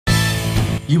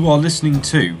You are listening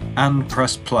to And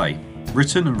Press Play,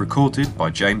 written and recorded by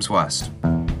James West.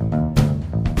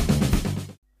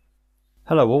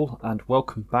 Hello all, and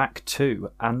welcome back to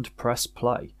And Press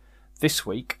Play. This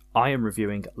week, I am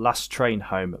reviewing Last Train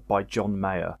Home by John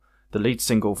Mayer, the lead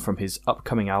single from his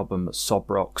upcoming album Sob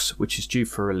Rocks, which is due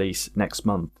for release next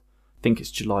month. I think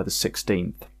it's July the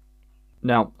 16th.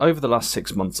 Now, over the last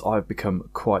 6 months, I've become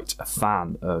quite a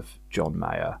fan of John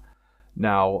Mayer.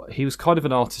 Now, he was kind of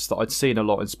an artist that I'd seen a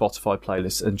lot in Spotify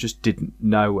playlists and just didn't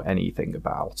know anything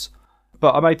about.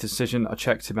 But I made the decision, I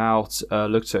checked him out,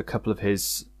 looked at a couple of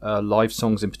his live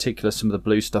songs, in particular some of the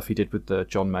blues stuff he did with the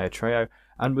John Mayer Trio,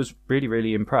 and was really,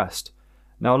 really impressed.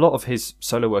 Now, a lot of his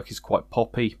solo work is quite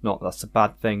poppy, not that that's a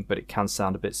bad thing, but it can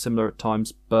sound a bit similar at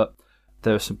times, but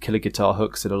there are some killer guitar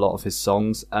hooks in a lot of his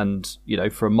songs, and, you know,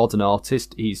 for a modern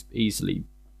artist, he's easily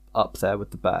up there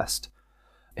with the best.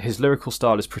 His lyrical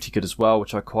style is pretty good as well,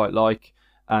 which I quite like,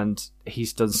 and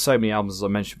he's done so many albums, as I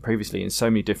mentioned previously, in so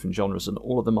many different genres, and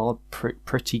all of them are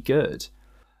pretty good.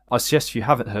 I suggest if you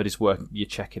haven't heard his work, you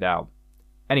check it out.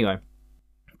 Anyway,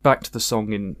 back to the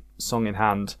song in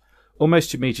hand.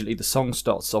 Almost immediately, the song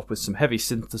starts off with some heavy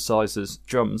synthesizers,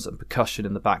 drums, and percussion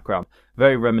in the background,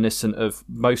 very reminiscent of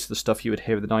most of the stuff you would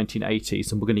hear in the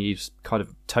 1980s, and we're going to use kind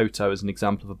of Toto as an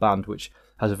example of a band which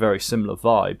has a very similar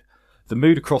vibe. The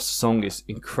mood across the song is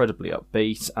incredibly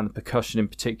upbeat, and the percussion in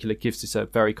particular gives this a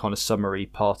very kind of summery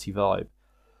party vibe.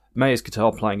 Mayer's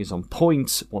guitar playing is on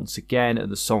point once again,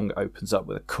 and the song opens up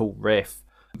with a cool riff,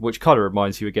 which kind of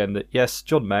reminds you again that yes,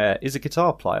 John Mayer is a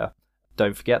guitar player.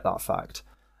 Don't forget that fact.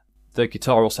 The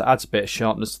guitar also adds a bit of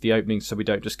sharpness to the opening so we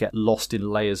don't just get lost in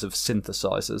layers of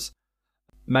synthesizers.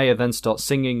 Mayer then starts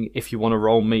singing, "If you want to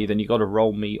roll me, then you got to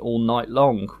roll me all night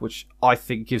long," which I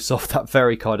think gives off that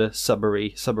very kind of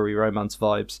summery romance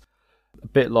vibes. A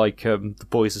bit like The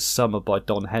Boys of Summer by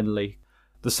Don Henley.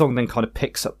 The song then kind of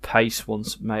picks up pace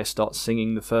once Mayer starts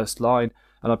singing the first line,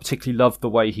 and I particularly love the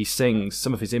way he sings.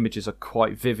 Some of his images are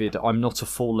quite vivid. "I'm not a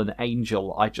fallen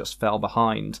angel, I just fell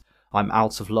behind. I'm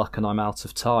out of luck and I'm out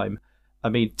of time." I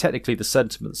mean, technically the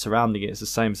sentiment surrounding it is the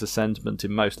same as the sentiment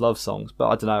in most love songs, but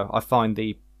I don't know, I find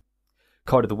the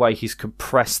kind of the way he's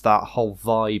compressed that whole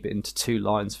vibe into 2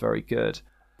 lines very good.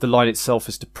 The line itself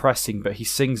is depressing, but he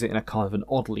sings it in a kind of an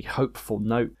oddly hopeful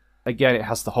note. Again, it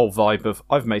has the whole vibe of,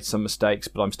 I've made some mistakes,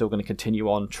 but I'm still going to continue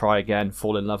on, try again,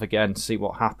 fall in love again, see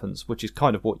what happens, which is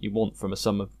kind of what you want from a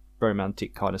summer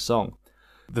romantic kind of song.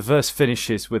 The verse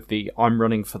finishes with the "I'm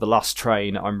running for the last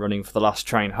train, I'm running for the last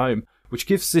train home," which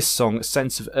gives this song a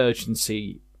sense of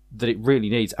urgency that it really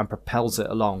needs and propels it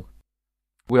along.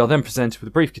 We are then presented with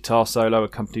a brief guitar solo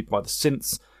accompanied by the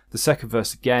synths. The second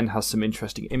verse again has some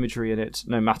interesting imagery in it.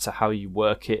 No matter how you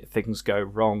work it, things go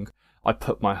wrong. I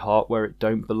put my heart where it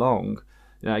don't belong.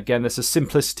 You know, again, there's a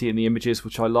simplicity in the images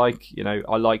which I like. You know,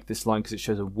 I like this line because it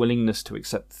shows a willingness to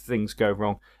accept things go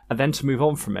wrong and then to move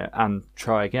on from it and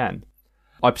try again.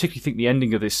 I particularly think the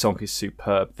ending of this song is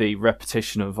superb. The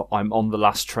repetition of "I'm on the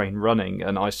last train running"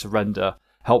 and "I surrender"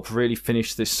 help really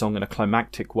finish this song in a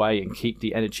climactic way and keep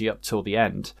the energy up till the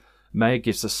end. Mayer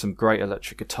gives us some great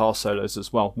electric guitar solos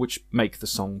as well, which make the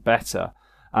song better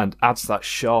and adds that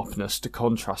sharpness to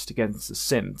contrast against the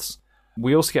synths.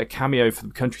 We also get a cameo from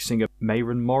the country singer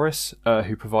Maren Morris,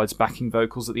 who provides backing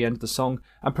vocals at the end of the song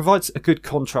and provides a good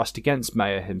contrast against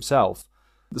Mayer himself.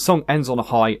 The song ends on a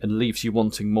high and leaves you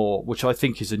wanting more, which I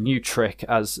think is a new trick,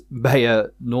 as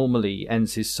Mayer normally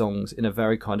ends his songs in a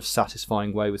very kind of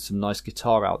satisfying way with some nice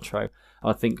guitar outro.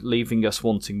 I think leaving us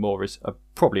wanting more is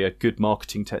probably a good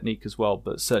marketing technique as well,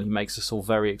 but certainly makes us all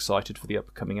very excited for the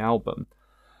upcoming album.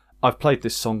 I've played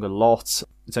this song a lot.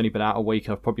 It's only been out a week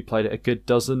and I've probably played it a good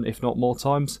dozen, if not more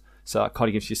times, so that kind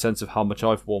of gives you a sense of how much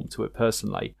I've warmed to it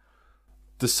personally.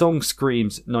 The song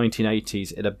screams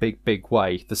 1980s in a big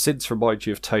way. The synths remind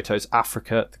you of Toto's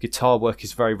Africa. The guitar work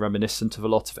is very reminiscent of a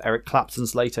lot of Eric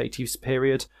Clapton's late 80s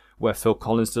period, where Phil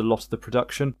Collins did a lot of the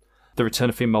production. The return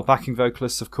of female backing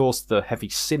vocalists, of course, the heavy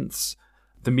synths.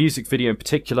 The music video in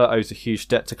particular owes a huge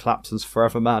debt to Clapton's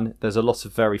Forever Man. There's a lot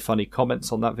of very funny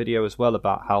comments on that video as well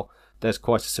about how there's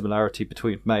quite a similarity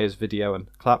between Mayer's video and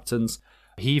Clapton's.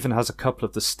 He even has a couple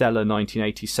of the stellar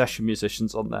 1980s session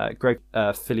musicians on there. Greg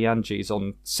Filiangis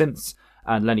on synths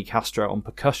and Lenny Castro on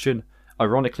percussion.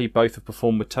 Ironically, both have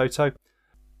performed with Toto.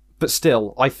 But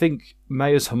still, I think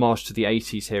Mayer's homage to the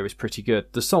 80s here is pretty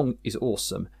good. The song is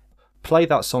awesome. Play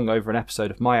that song over an episode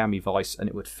of Miami Vice and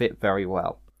it would fit very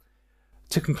well.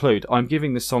 To conclude, I'm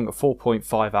giving this song a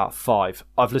 4.5 out of 5.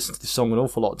 I've listened to this song an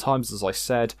awful lot of times, as I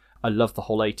said. I love the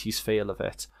whole 80s feel of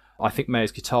it. I think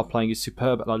Mayer's guitar playing is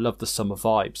superb and I love the summer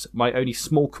vibes. My only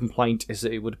small complaint is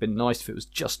that it would have been nice if it was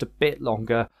just a bit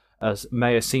longer as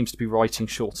Mayer seems to be writing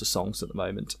shorter songs at the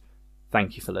moment.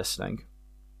 Thank you for listening.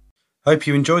 Hope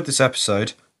you enjoyed this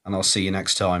episode, and I'll see you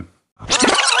next time.